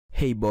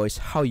Hey boys,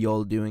 how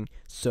y'all doing?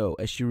 So,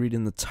 as you read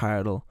in the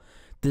title,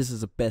 this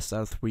is a best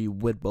out of 3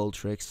 with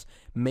Boltrix.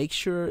 Make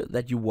sure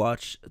that you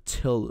watch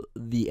till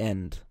the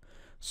end.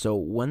 So,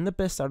 when the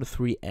best out of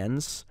 3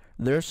 ends,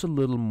 there's a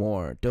little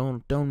more.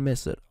 Don't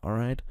miss it,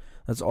 alright?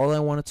 That's all I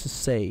wanted to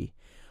say.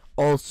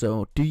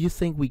 Also, do you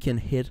think we can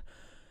hit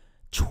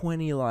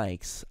 20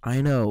 likes?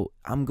 I know,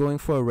 I'm going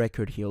for a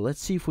record here.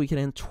 Let's see if we can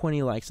hit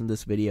 20 likes in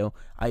this video.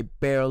 I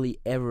barely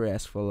ever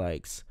ask for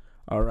likes.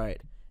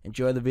 Alright,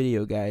 enjoy the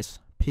video, guys.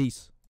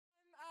 Peace.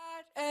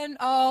 And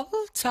all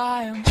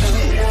time.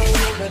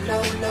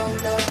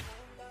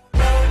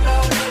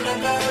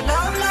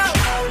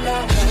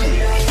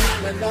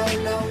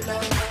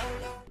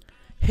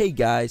 Hey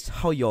guys,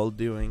 how y'all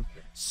doing?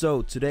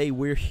 So today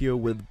we're here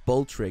with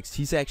Boltrix.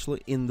 He's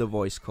actually in the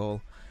voice call.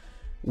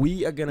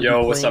 We are gonna be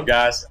playing... What's up,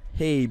 guys?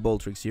 Hey,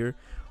 Boltrix here.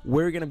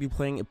 We're gonna be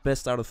playing a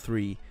best out of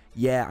 3.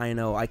 Yeah, I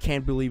know, I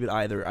can't believe it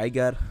either. I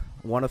got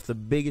one of the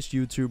biggest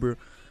YouTuber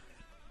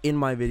in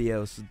my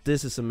videos.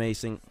 This is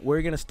amazing.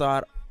 We're gonna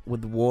start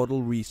with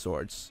Waddle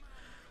Resorts.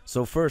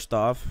 So first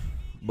off,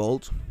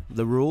 Bolt,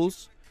 the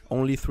rules,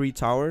 only 3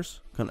 towers.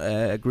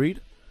 Agreed?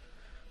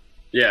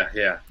 Yeah.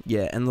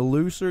 Yeah, and the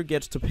loser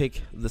gets to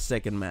pick the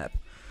second map.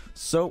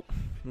 So,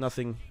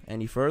 nothing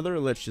any further,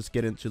 let's just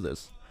get into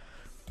this.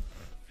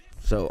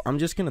 So, I'm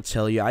just gonna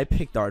tell you, I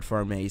picked Art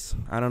Farm Maze.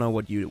 I don't know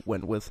what you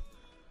went with.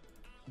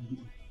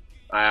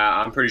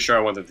 I'm pretty sure I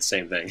wanted the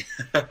same thing.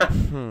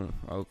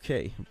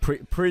 Okay,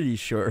 pretty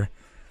sure.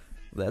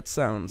 That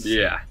sounds...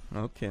 Yeah.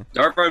 Okay.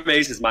 Dark Farm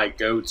Maze is my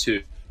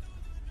go-to.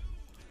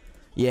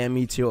 Yeah,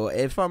 me too.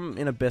 If I'm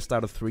in a best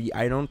out of 3,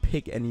 I don't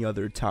pick any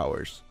other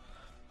towers.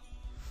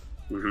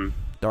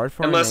 Dart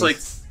Farm Unless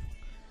Maze...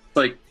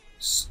 like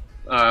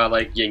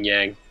Yin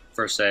Yang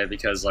per se,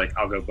 because like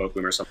I'll go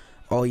Bokum or something.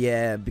 Oh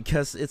yeah,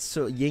 because it's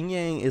so Yin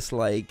Yang is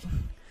like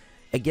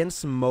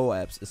against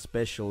Moabs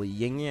especially.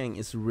 Yin Yang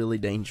is really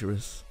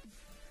dangerous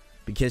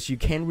because you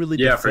can't really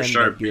defend for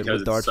sure, that good because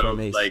with Dart it's so, Farm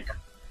Maze. like...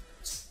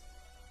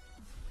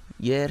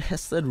 Yeah, it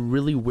has that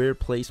really weird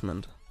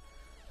placement.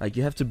 Like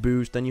you have to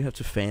boost, then you have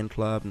to fan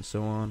club and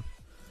so on.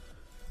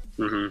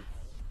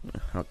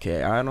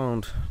 Okay, I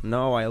don't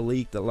know. I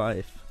leaked the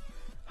life.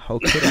 How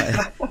could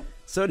I?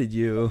 So did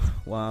you.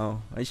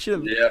 Wow, I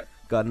should have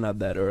gotten up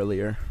that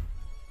earlier.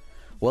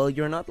 Well,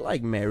 you're not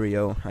like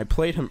Mario. I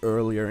played him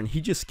earlier and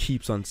he just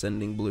keeps on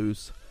sending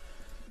blues.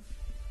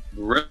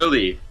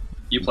 Really?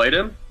 You played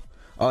him?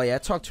 Oh yeah, I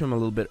talked to him a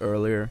little bit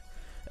earlier.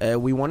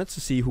 We wanted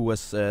to see who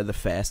was the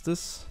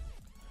fastest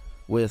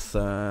with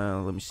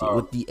let me see,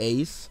 with the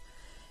ace,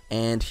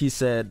 and he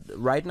said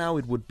right now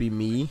it would be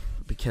me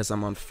because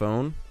I'm on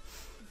phone.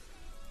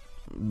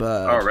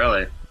 But oh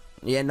really?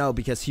 Yeah, no,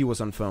 because he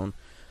was on phone.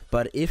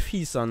 But if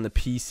he's on the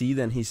PC,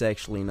 then he's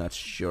actually not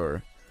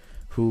sure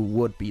who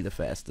would be the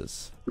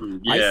fastest.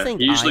 Yeah, I think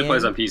he usually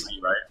plays on PC,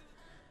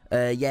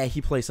 right? Yeah,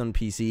 he plays on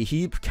PC.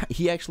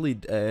 He actually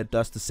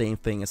does the same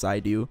thing as I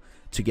do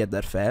to get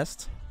that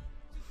fast.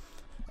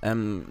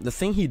 The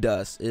thing he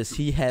does is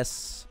he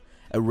has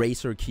a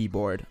Razer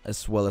keyboard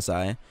as well as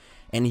I,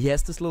 and he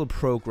has this little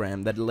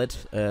program that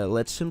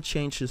lets him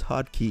change his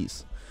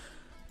hotkeys,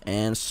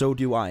 and so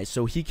do I.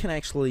 So he can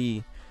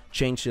actually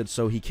change it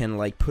so he can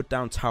like put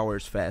down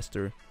towers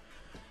faster.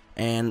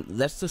 And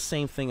that's the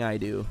same thing I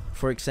do.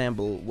 For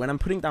example, when I'm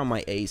putting down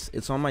my ace,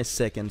 it's on my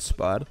second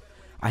spot.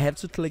 I have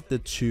to click the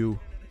 2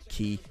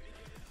 key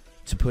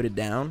to put it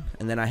down,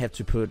 and then I have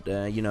to put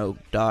you know,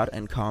 dot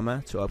and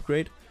comma to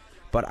upgrade.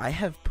 But I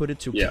have put it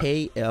to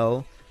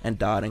KL and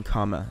dot and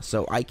comma,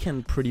 so I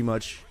can pretty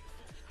much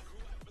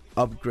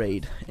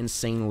upgrade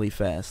insanely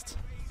fast.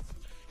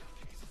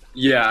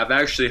 Yeah, I've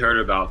actually heard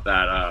about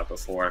that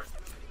before.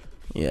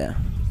 Yeah,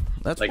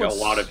 that's like a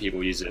lot of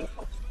people use it.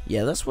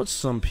 Yeah, that's what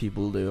some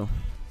people do.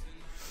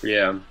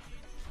 Yeah.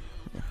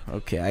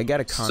 Okay, I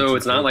gotta concentrate. So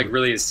it's not like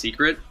really a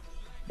secret?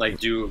 Like,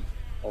 do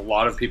a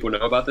lot of people know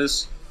about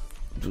this?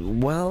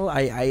 Well,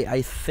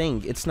 I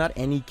think it's not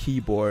any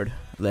keyboard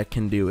that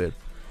can do it,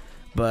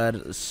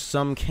 but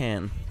some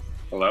can.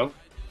 Hello?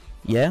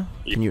 Yeah?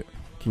 Can you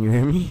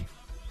hear me?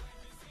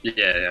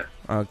 Yeah.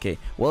 Okay.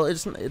 Well,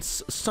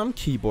 it's some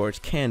keyboards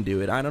can do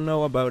it. I don't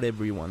know about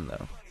everyone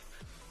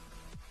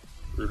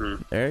though.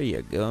 There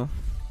you go.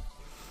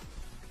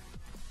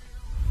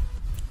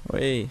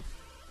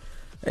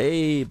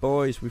 Hey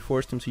boys, we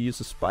forced him to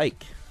use a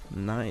spike.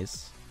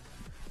 Nice.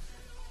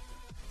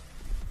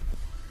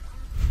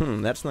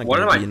 That's not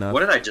gonna be enough.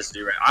 What did I just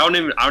do? Right? I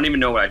don't even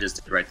know what I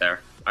just did right there.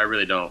 I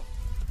really don't.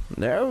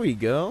 There we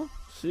go.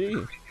 See,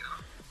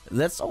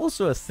 that's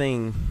also a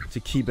thing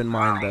to keep in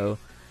mind though.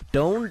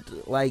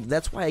 Don't like.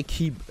 That's why I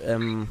keep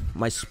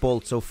my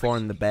Spolt so far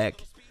in the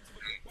back.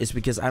 Is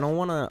because I don't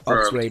want to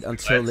upgrade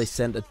until they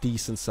send a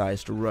decent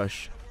sized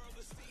rush.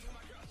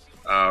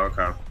 Oh,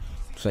 okay.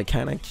 So I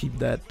kind of keep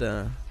that,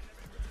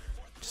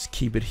 just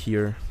keep it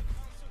here.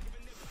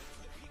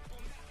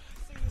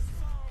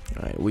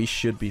 Alright, we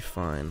should be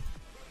fine.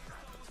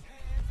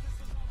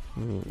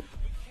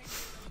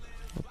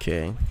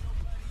 Okay.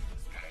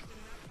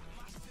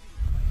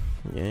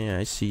 Yeah,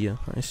 I see you.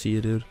 I see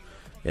you, dude.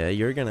 Yeah,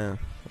 you're gonna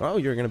Oh,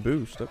 you're gonna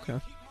boost. Okay.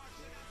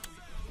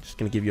 Just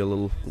gonna give you a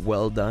little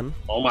well done.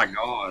 Oh my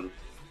god.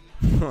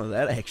 Oh,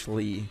 that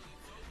actually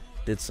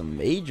did some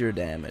major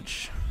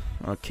damage.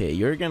 Okay,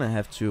 you're gonna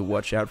have to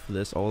watch out for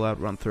this all out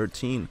round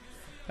 13.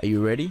 Are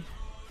you ready?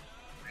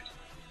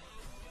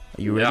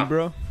 Are you ready,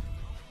 bro?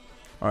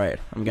 Alright,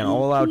 I'm gonna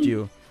all out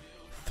you.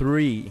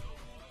 3,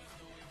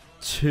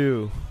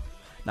 2.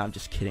 No, I'm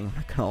just kidding. I'm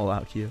not gonna all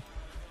out you.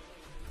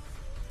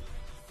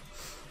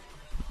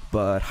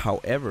 But,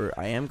 however,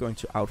 I am going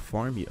to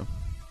outfarm you.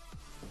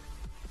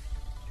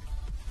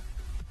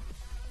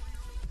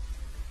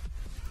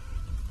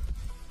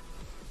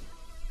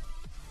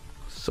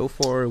 So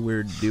far,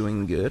 we're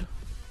doing good.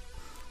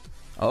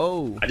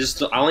 Oh. I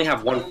only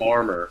have one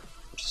farmer,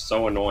 which is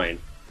so annoying.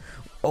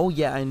 Oh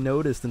yeah, I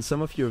noticed in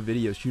some of your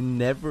videos you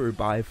never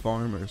buy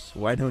farmers.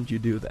 Why don't you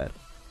do that?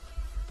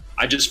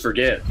 I just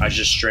forget. I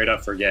just straight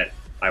up forget.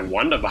 I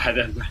want to buy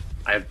them, but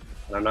I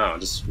don't know. I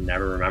just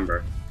never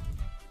remember.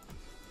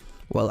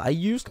 Well, I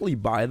usually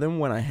buy them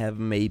when I have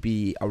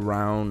maybe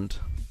around...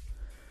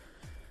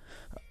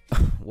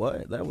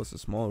 What? That was a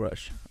small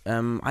rush.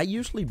 I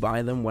usually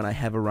buy them when I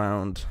have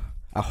around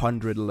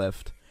 100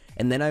 left.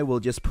 And then I will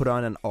just put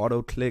on an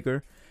auto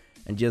clicker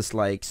and just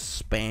like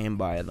spam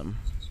buy them.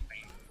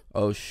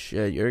 Oh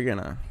shit, you're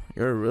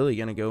really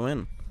gonna go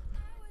in.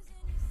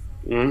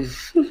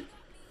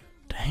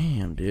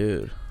 Damn,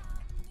 dude.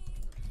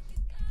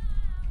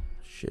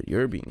 Shit,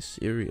 you're being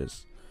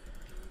serious.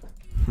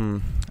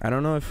 I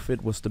don't know if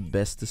it was the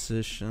best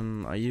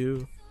decision. Are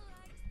you?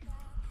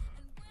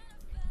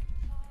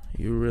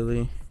 You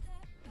really?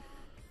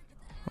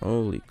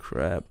 Holy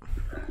crap.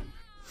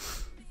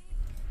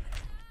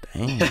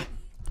 Damn.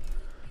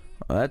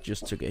 Well, that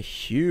just took a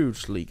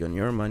huge leak on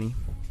your money.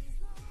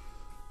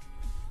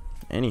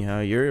 Anyhow,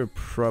 you're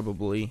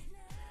probably,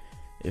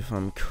 if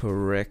I'm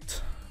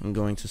correct, I'm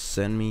going to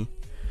send me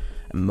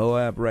a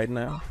Moab right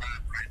now.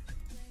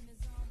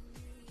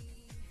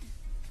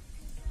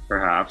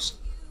 Perhaps.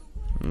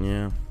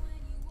 Yeah.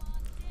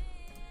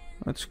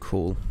 That's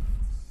cool.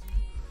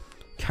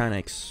 Kinda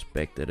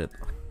expected it.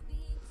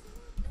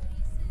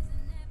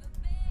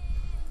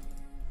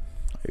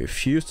 I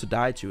refuse to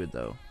die to it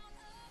though.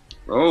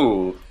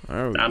 Oh,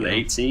 There we down go. to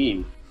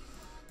 18.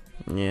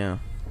 Yeah.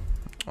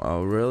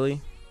 Oh, really?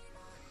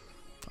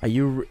 Are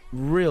you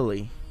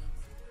really?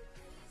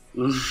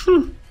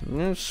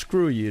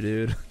 Screw you,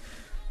 dude.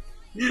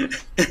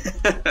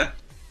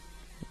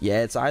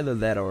 Yeah, it's either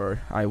that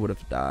or I would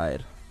have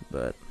died,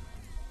 but...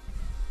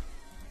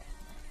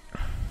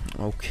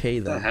 Okay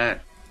The then.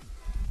 heck?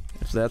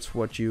 If that's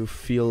what you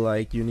feel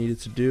like you needed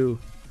to do,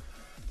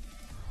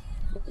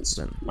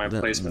 My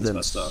placement's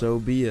messed up. so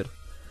be it.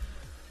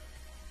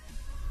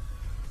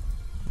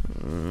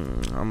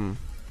 I'm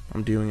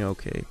doing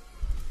okay.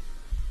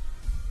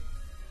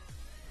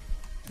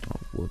 Oh,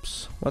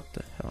 whoops. What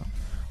the hell?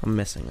 I'm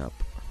messing up.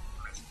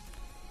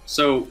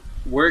 So,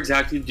 where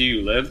exactly do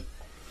you live?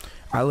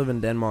 I live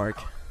in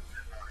Denmark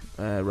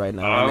right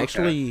now. Oh, I'm okay.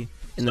 actually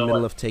in the So,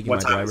 middle like, of taking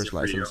what my time is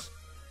driver's it for you? license.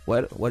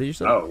 What did you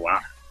say? Oh, wow.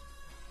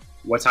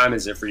 What time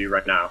is it for you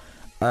right now?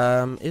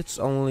 It's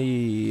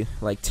only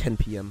like 10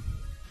 p.m.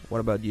 What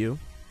about you?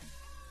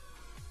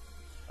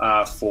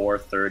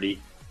 4:30.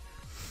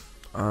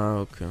 Oh,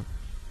 okay.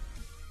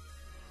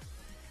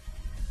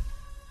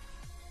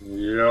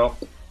 Yep.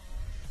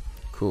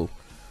 Cool.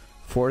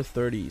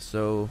 4:30.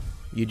 So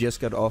you just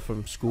got off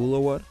from school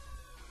or what?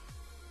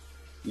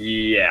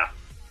 Yeah.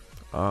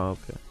 Oh,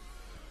 okay.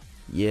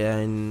 Yeah,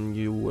 and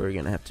you were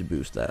gonna have to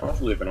boost that.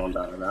 Hopefully, if I don't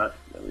die to that.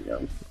 There we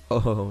go.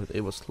 Oh,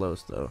 it was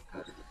close though.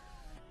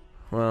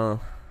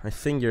 Well, I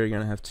think you're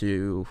gonna have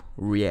to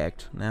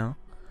react now.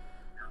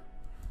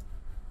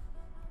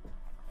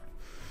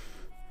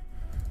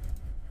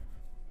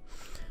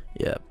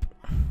 Yep.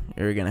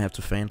 You're gonna have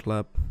to faint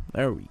lap.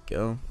 There we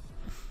go.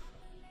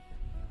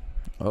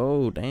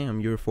 Oh, damn,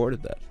 you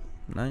afforded that.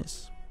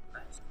 Nice.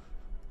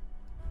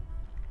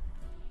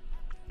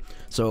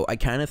 So I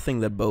kind of think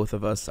that both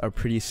of us are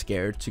pretty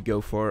scared to go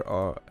for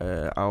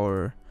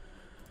our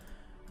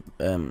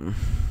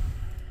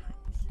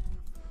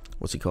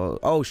what's it called?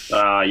 Oh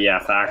Yeah,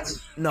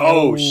 facts. no.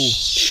 Oh,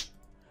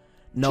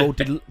 No,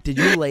 did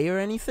you layer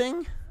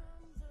anything?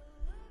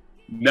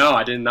 No,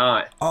 I did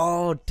not.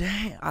 Oh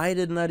dang! I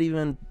did not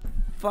even.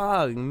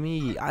 Fuck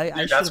me! I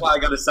Dude, that's why I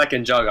got a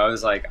second jug. I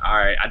was like, all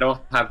right, I don't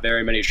have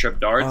very many trip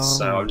darts,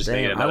 so I'm just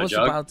gonna get another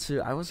jug.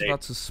 I was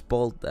about to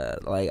spolt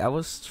that. Like I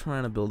was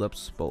trying to build up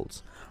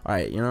spolts. All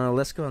right,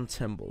 let's go on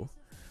Temple.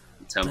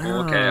 Temple,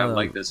 okay, I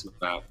like this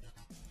map.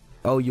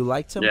 Oh, you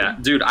like Temple? Yeah,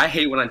 dude, I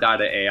hate when I die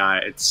to AI.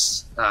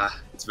 It's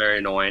very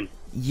annoying.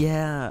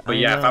 Yeah. But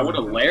yeah, if I would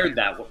have layered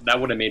that, that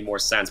would have made more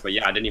sense. But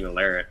yeah, I didn't even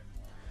layer it.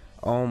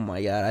 Oh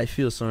my god, I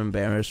feel so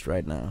embarrassed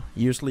right now.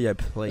 Usually I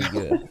play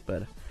good,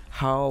 but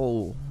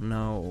how?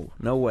 No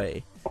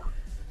way.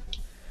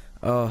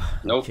 Oh,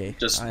 Nope, okay.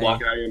 just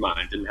block it out of your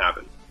mind. Didn't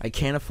happen. I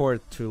can't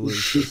afford to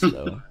lose this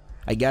though.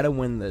 I gotta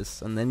win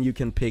this, and then you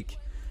can pick,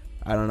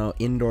 I don't know,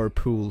 indoor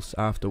pools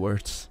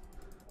afterwards.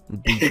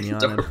 And beat me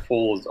on Indoor it.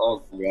 pools.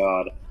 Oh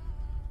god.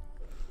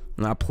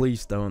 Nah,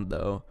 please don't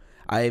though.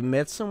 I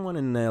met someone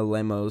in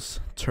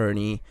Lemo's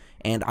tourney,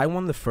 and I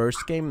won the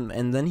first game,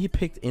 and then he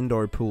picked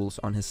indoor pools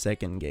on his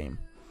second game.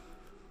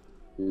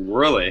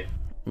 Really?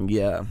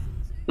 Yeah.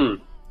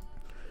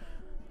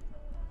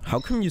 How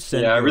come you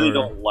sent? Yeah, I really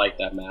don't like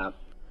that map.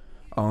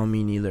 Oh,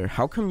 me neither.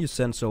 How come you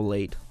sent so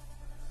late?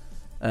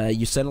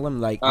 You sent them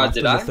like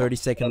after the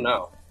 30-second.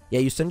 No. Yeah,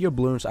 you send your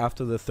balloons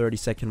after the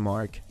 30-second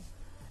mark,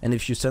 and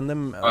if you send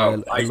them a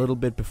little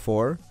bit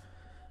before,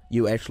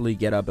 you actually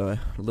get up a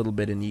little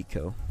bit in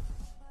eco.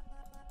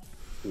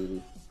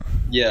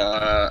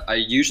 Yeah, I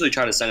usually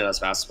try to send it as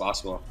fast as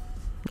possible.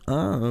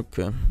 Oh,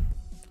 okay.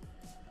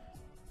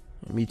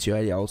 Me too.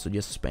 I also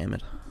just spam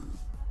it.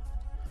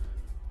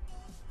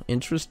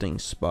 Interesting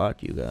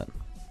spot you got.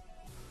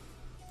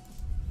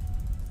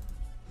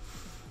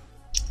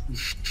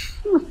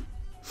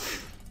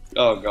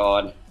 Oh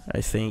god. I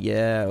think,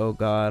 yeah, oh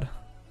god.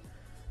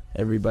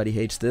 Everybody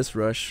hates this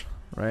rush,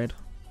 right?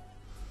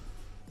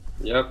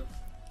 Yep.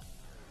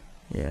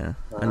 Yeah.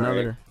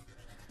 Another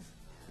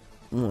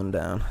one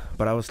down.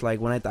 But I was like,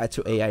 when I died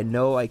to AI,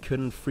 no, I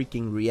couldn't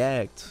freaking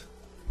react.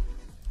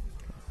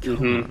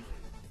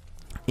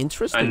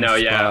 Interesting. I know,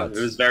 yeah. spots.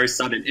 It was very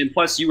sudden. And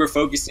plus, you were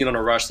focusing on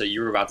a rush that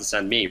you were about to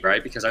send me,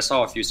 right? Because I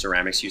saw a few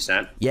ceramics you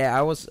sent. Yeah,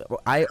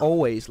 I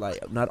always,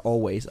 like, not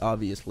always,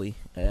 obviously.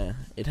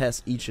 It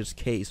has each its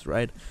case,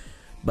 right?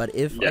 But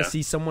if I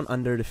see someone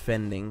under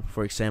defending,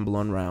 for example,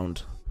 on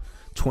round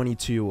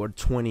 22 or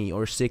 20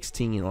 or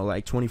 16 or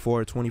like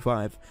 24 or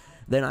 25,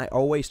 then I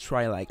always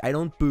try, like, I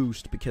don't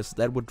boost because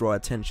that would draw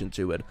attention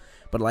to it,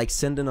 but like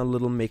send in a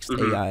little mixed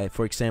AI,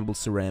 for example,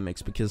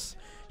 ceramics, because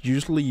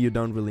usually you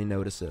don't really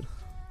notice it.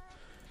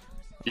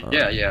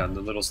 Yeah,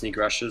 the little sneak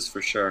rushes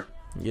for sure.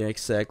 Yeah,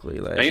 exactly.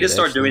 Like, I need to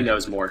start doing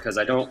those more because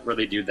I don't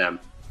really do them.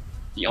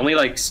 The only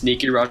like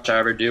sneaky rush I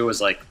ever do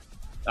is like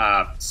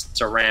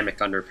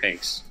ceramic under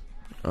pinks.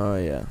 Oh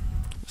yeah,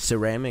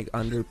 ceramic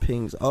under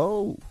pings.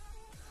 Oh,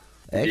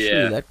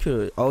 actually that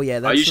could. Oh yeah,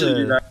 that's I usually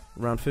do that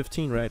round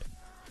 15, right?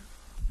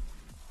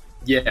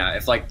 Yeah,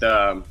 if like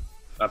the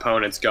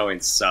opponent's going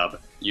sub,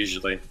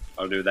 usually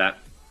I'll do that.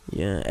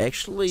 Yeah,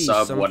 actually,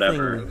 sub something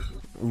whatever.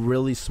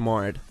 Really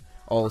smart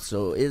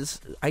also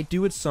is I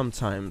do it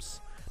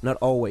sometimes, not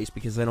always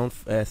because I don't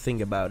think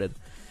about it.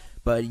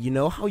 But you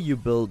know how you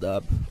build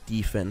up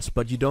defense,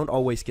 but you don't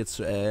always get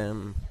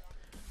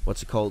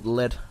what's it called?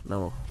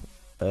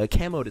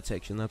 Camo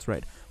detection. That's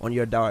right, on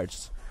your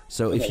darts.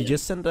 So if you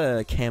just send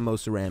a camo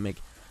ceramic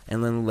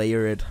and then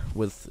layer it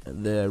with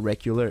the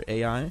regular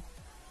AI,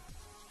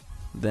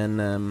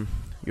 then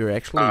you're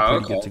actually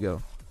pretty good to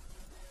go.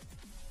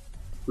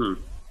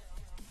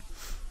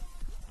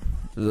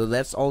 So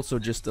that's also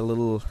just a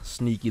little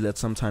sneaky that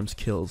sometimes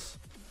kills.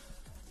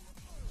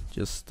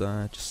 Just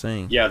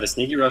saying. Yeah, the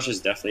sneaky rush is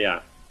definitely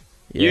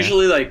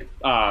Usually like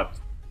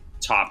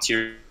top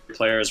tier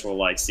players will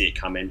like see it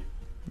coming.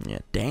 Yeah,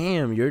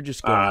 damn, you're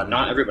just going.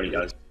 Not everybody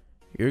does.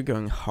 You're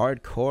going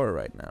hardcore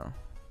right now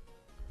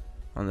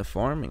on the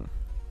farming.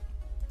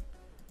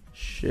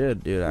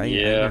 Shit, dude, I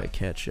gotta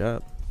catch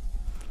up.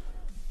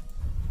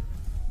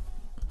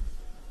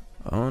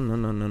 Oh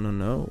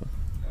no.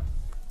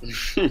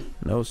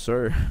 No,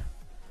 sir.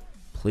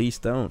 Please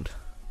don't.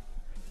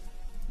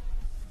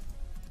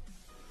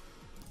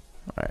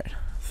 Alright.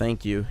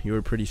 Thank you. You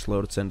were pretty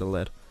slow to send a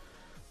lead.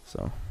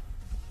 So.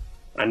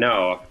 I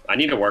know. I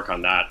need to work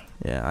on that.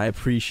 Yeah, I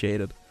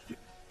appreciate it.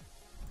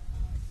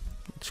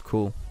 It's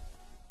cool.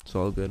 It's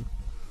all good.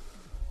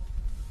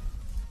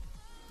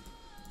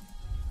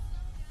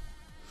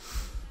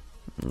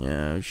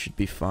 Yeah, you should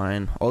be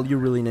fine. All you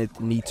really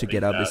need to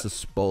get up is a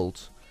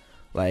spolt.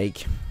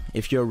 Like,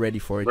 if you're ready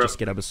for it, just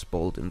get up a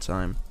spolt in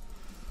time.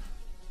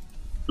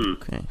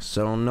 Okay,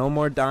 so no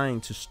more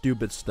dying to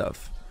stupid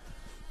stuff.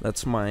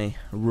 That's my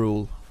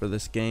rule for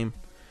this game.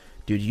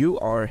 Dude, you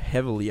are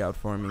heavily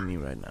outfarming me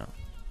right now.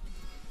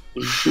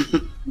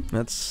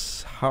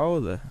 That's how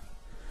the...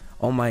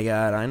 Oh my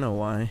god, I know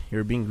why.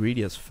 You're being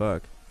greedy as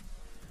fuck.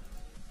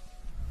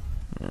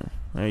 Yeah,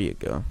 there you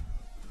go.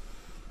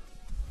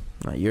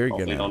 Now you're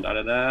Hopefully gonna... don't die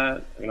to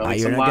that.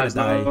 You're not gonna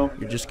die.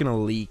 You're just gonna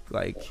leak,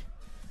 like...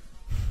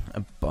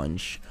 a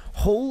bunch.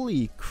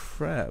 Holy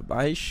crap,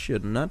 I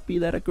should not be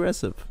that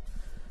aggressive.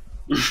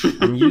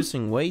 I'm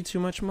using way too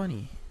much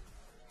money.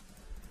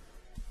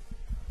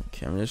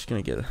 Okay, I'm just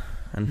gonna get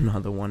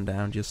another one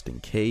down just in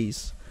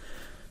case.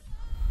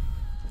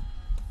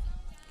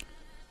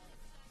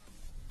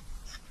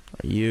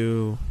 Are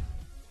you...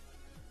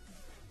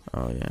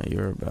 Oh yeah,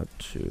 you're about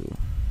to...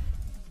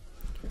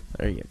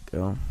 There you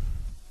go.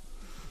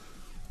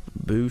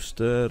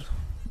 Boosted.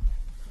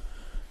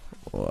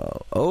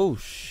 Well, oh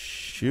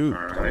shoot.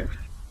 Alright.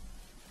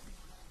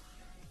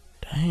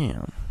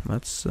 Damn,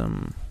 that's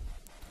some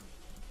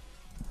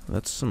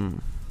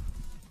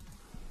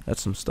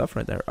stuff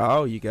right there.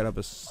 Oh, you got up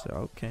a...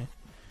 Okay.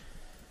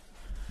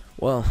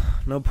 Well,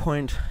 no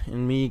point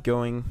in me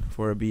going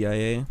for a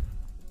BIA.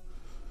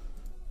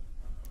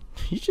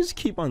 You just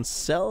keep on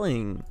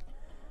selling.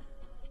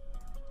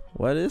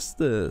 What is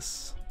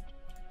this?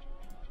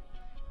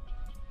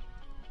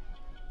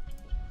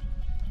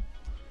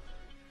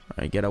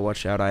 I gotta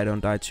watch out I don't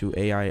die to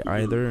AI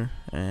either.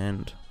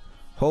 And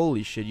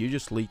holy shit, you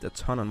just leaked a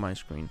ton on my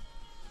screen.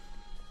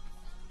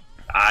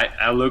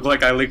 I look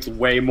like I leaked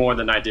way more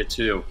than I did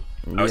too.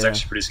 I was Yeah.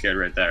 actually pretty scared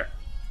right there.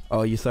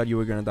 Oh, you thought you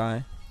were gonna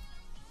die?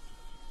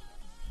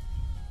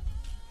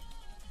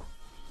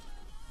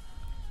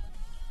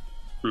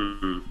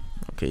 Hmm.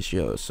 Okay,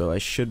 so I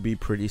should be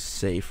pretty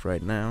safe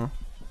right now.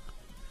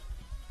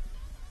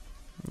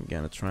 I'm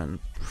gonna try and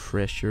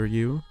pressure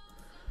you.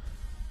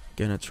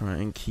 Gonna try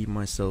and keep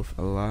myself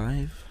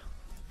alive.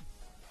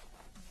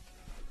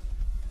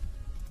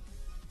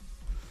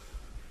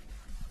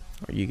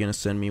 Are you gonna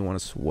send me one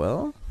as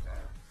well?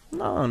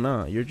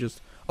 No, you're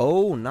just...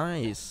 Oh,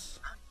 nice.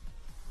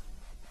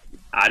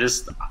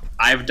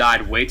 I've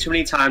died way too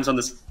many times on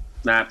this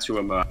map to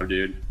a mob,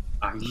 dude.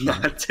 I'm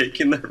not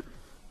taking the...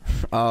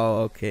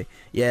 Oh, okay.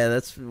 Yeah,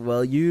 that's...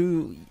 Well,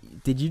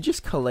 did you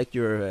just collect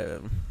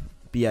your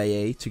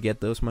BIA to get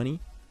those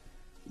money?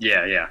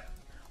 Yeah.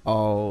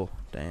 Oh,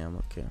 damn,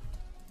 okay.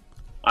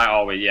 I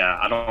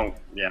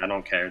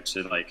don't care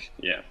to, like,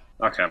 yeah.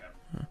 Okay.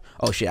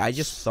 Oh shit, I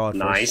just thought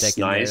for a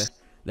second there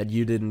that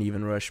you didn't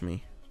even rush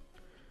me.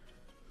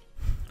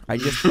 I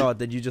just thought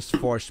that you just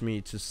forced me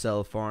to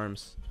sell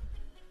farms.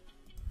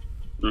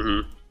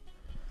 Mm-hmm.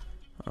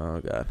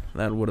 Oh god,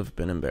 that would have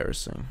been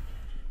embarrassing.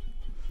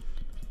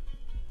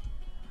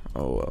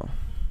 Oh well.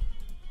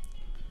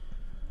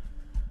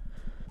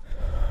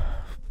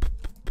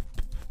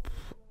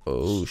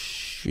 Oh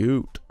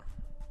shoot.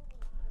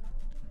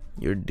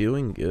 You're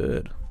doing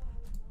good.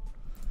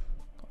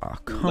 Oh,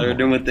 come on. They're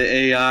doing with the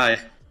AI.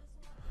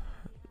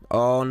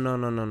 Oh,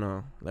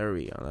 no. There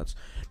we go. That's...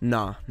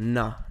 Nah.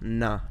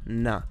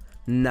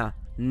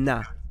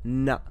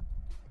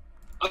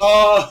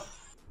 Oh!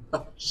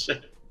 Oh,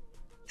 shit.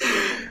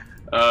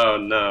 Oh,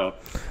 no.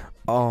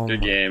 Oh,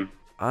 Good game.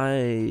 I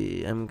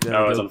am gonna...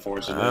 That was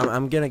unfortunate.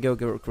 I'm gonna go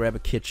grab a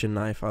kitchen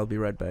knife. I'll be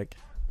right back.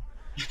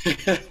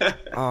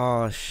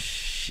 Oh,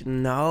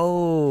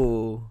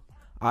 no.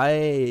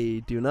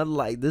 I do not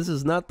like... This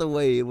is not the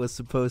way it was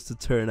supposed to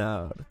turn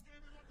out.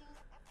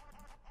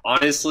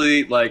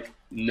 Honestly, like,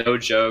 no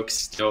jokes,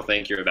 still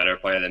think you're a better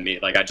player than me.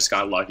 Like, I just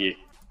got lucky.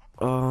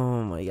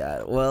 Oh my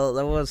god. Well,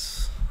 that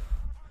was...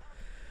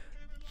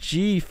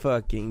 G,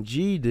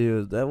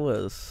 dude. That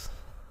was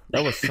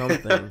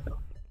something.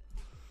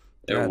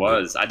 It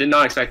was. I did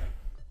not expect...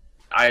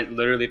 I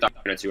literally thought you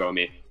were going to 2-0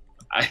 me.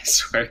 I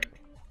swear.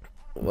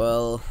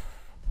 Well...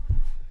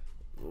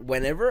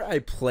 Whenever I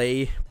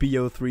play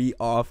BO3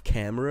 off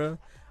camera,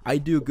 I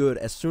do good.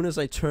 As soon as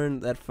I turn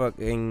that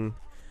fucking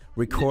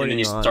recording and then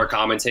you on, start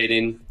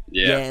commentating.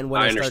 Yeah, and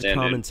when I start understand,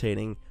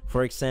 commentating,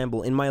 for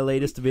example, in my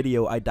latest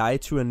video, I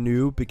died to a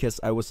noob because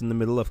I was in the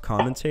middle of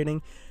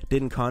commentating,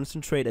 didn't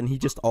concentrate, and he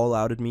just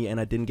all-outed me, and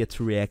I didn't get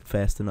to react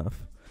fast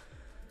enough.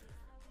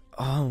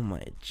 Oh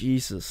my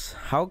Jesus.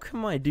 How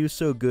come I do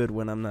so good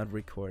when I'm not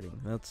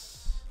recording?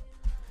 That's...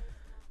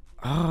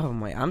 Oh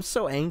my... I'm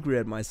so angry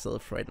at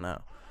myself right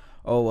now.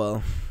 Oh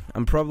well,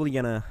 I'm probably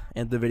gonna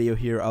end the video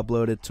here,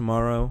 upload it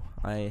tomorrow,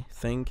 I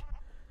think.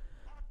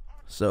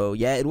 So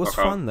yeah, it was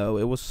fun though.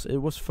 It was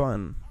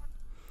fun.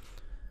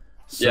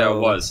 So, yeah, it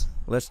was.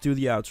 Let's do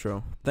the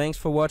outro. Thanks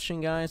for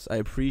watching, guys. I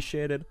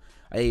appreciate it.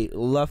 I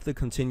love the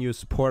continuous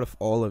support of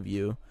all of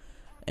you.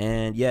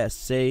 And yeah,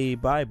 say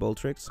bye,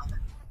 Boltrix.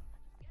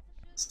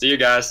 See you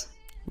guys.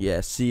 Yeah,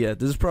 see ya.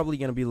 This is probably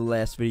gonna be the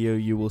last video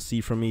you will see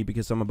from me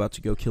because I'm about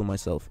to go kill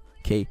myself.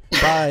 Okay,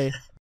 bye.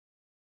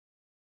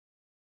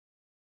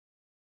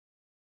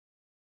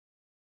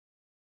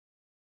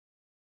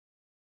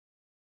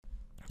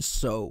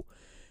 So,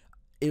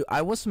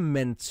 I was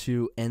meant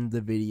to end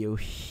the video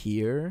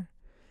here,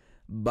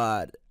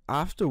 but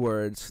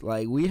afterwards,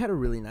 like, we had a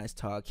really nice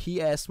talk.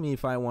 He asked me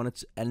if I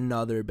wanted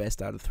another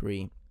best out of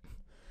 3.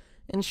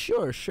 And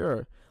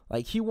sure.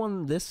 Like, he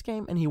won this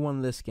game and he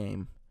won this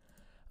game.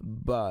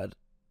 But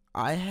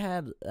I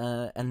had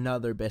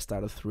another best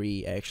out of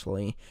 3,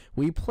 actually.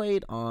 We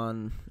played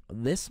on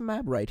this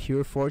map right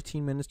here,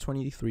 14 minutes,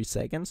 23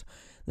 seconds.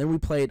 Then we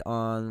played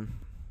on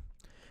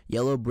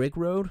Yellow Brick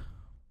Road.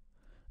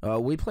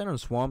 We played on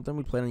Swamp, then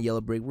we played on Yellow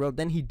Brick Road,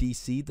 then he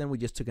DC'd, then we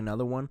just took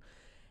another one,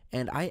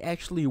 and I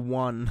actually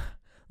won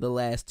the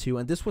last 2,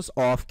 and this was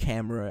off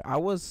camera. I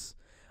was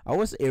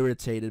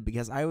irritated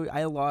because I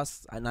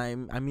lost, and I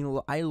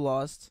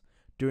lost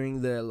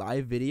during the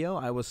live video.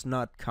 I was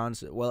not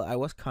I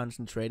was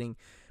concentrating,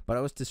 but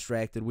I was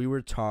distracted. We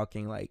were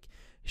talking, like,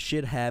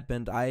 shit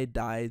happened, I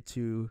died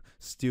to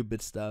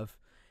stupid stuff,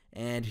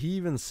 and he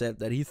even said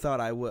that he thought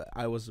I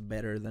was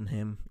better than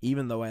him,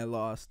 even though I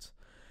lost.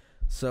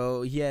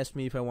 So he asked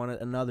me if I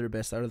wanted another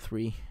best out of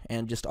 3,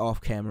 and just off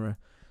camera.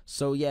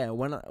 So yeah,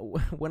 when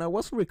I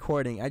wasn't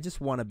recording, I just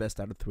won a best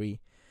out of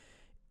 3.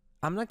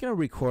 I'm not gonna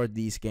record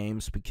these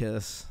games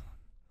because,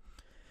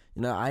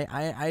 you know,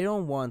 I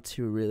don't want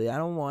to really. I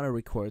don't want to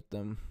record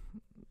them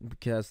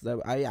because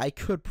I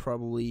could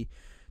probably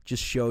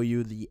just show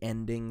you the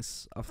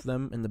endings of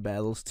them in the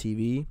Battles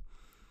TV.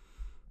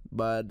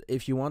 But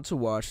if you want to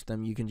watch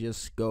them, you can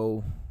just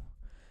go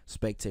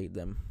spectate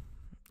them.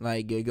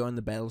 Like, go in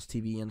the Battles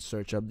TV and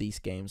search up these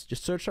games.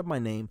 Just search up my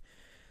name.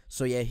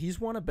 So yeah, he's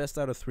won a best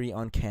out of 3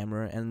 on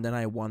camera, and then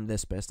I won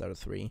this best out of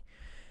 3.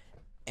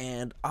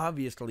 And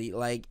obviously,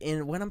 like,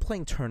 when I'm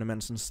playing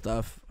tournaments and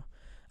stuff,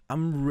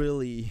 I'm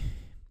really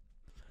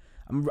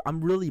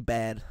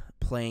bad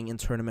playing in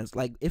tournaments.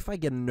 Like, if I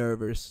get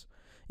nervous,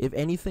 if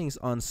anything's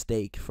on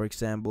stake, for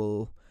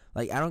example,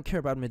 like, I don't care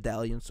about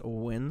medallions or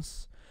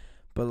wins,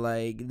 but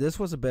like, this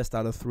was a best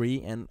out of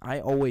 3, and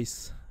I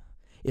always,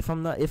 if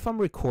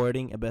I'm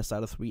recording a best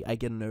out of 3, I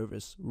get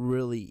nervous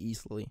really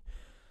easily.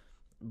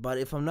 But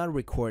if I'm not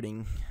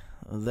recording,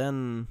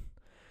 then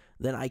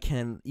I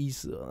can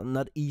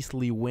not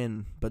easily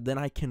win, but then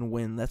I can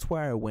win. That's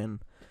where I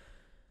win.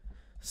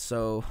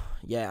 So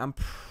yeah, I'm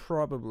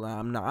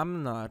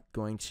not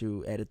going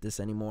to edit this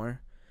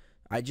anymore.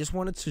 I just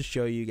wanted to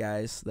show you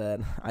guys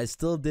that I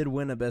still did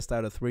win a best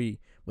out of 3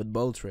 with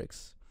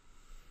Boltrix.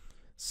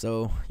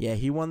 So yeah,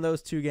 he won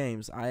those 2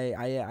 games.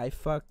 I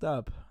fucked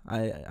up.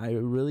 I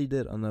really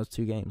did on those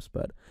 2 games,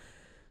 but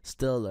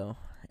still though.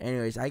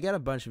 Anyways, I got a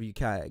bunch of you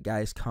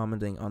guys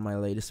commenting on my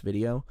latest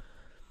video,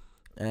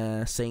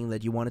 saying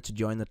that you wanted to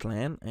join the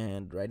clan,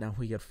 and right now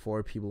we got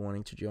 4 people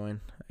wanting to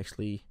join.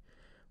 Actually,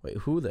 wait,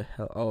 who the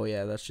hell? Oh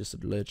yeah, that's just a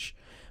glitch.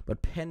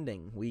 But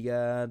pending, we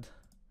got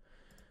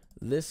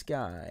this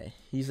guy.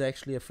 He's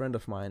actually a friend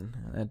of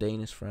mine, a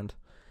Danish friend.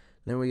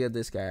 Then we got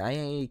this guy.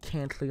 I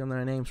can't click on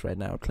their names right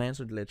now. Clans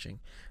are glitching.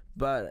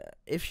 But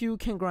if you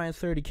can grind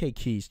 30k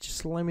keys,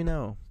 just let me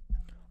know.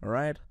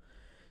 Alright?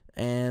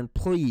 And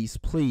please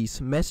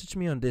message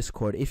me on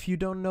Discord. If you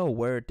don't know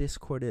where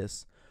Discord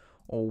is,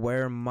 or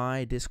where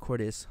my Discord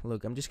is,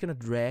 look, I'm just gonna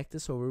drag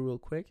this over real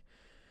quick.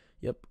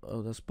 Yep,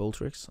 oh, that's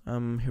Boltrix.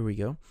 Here we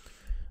go.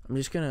 I'm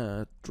just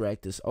gonna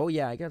drag this. Oh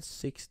yeah, I got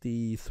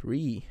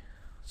 63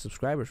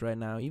 subscribers right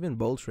now. Even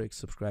Boltrix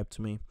subscribed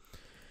to me.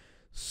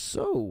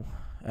 So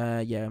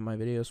yeah, my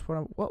videos.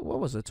 What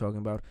was I talking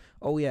about?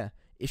 Oh yeah,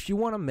 if you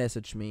want to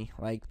message me,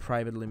 like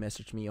privately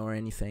message me or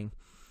anything,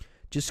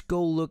 just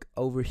go look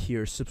over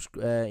here.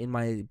 In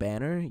my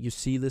banner, you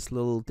see this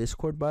little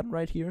Discord button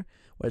right here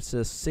where it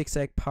says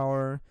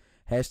ZigZagPower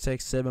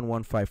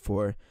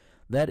 #7154.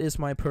 That is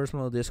my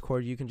personal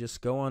Discord. You can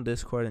just go on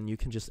Discord and you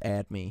can just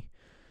add me.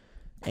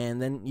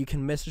 And then you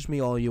can message me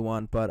all you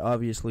want, but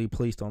obviously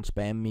please don't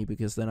spam me,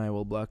 because then I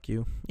will block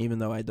you, even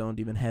though I don't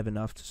even have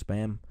enough to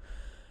spam.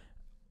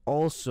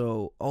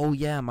 Also, oh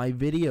yeah, my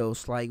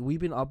videos, like, we've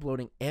been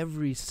uploading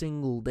every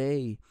single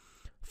day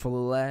for the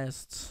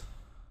last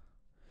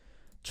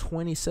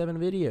 27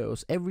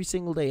 videos, every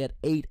single day at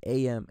 8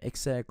 a.m.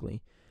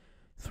 exactly.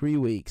 3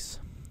 weeks,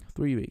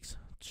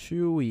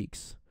 2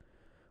 weeks,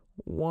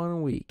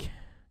 1 week.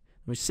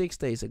 It was 6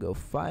 days ago,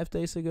 5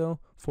 days ago,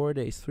 4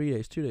 days, 3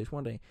 days, 2 days,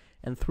 1 day,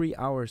 and 3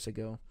 hours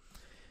ago.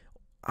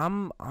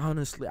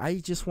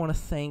 I just want to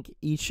thank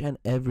each and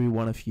every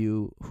one of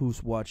you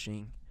who's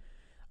watching.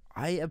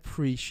 I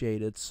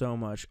appreciate it so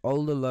much.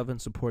 All the love and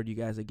support you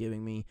guys are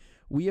giving me.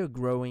 We are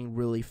growing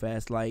really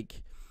fast.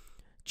 Like,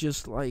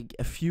 just like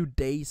a few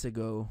days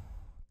ago,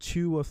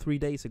 2 or 3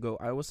 days ago,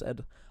 I was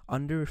at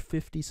under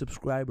 50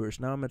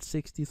 subscribers. Now I'm at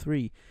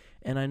 63.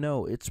 And I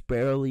know it's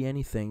barely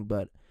anything,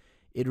 but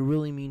it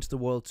really means the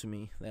world to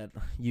me that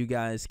you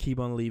guys keep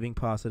on leaving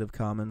positive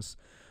comments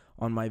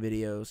on my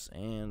videos.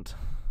 And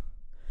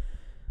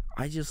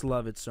I just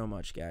love it so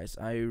much, guys.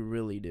 I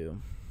really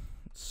do.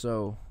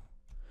 So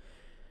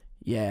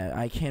yeah,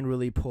 I can't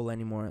really pull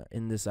anymore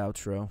in this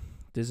outro.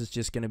 This is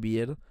just gonna be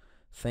it.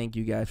 Thank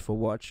you guys for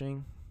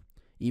watching.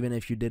 Even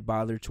if you did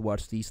bother to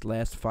watch these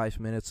last 5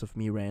 minutes of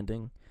me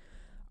ranting,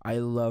 I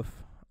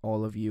love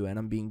all of you, and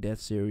I'm being dead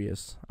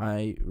serious.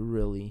 I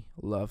really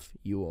love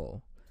you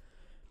all.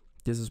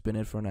 This has been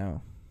it for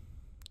now.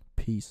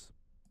 Peace.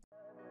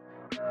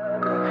 Tell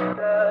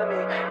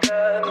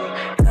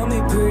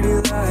me pretty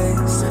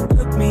lies,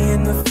 look me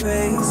in the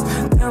face.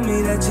 Tell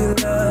me that you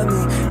love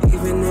me,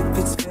 even if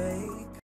it's fake.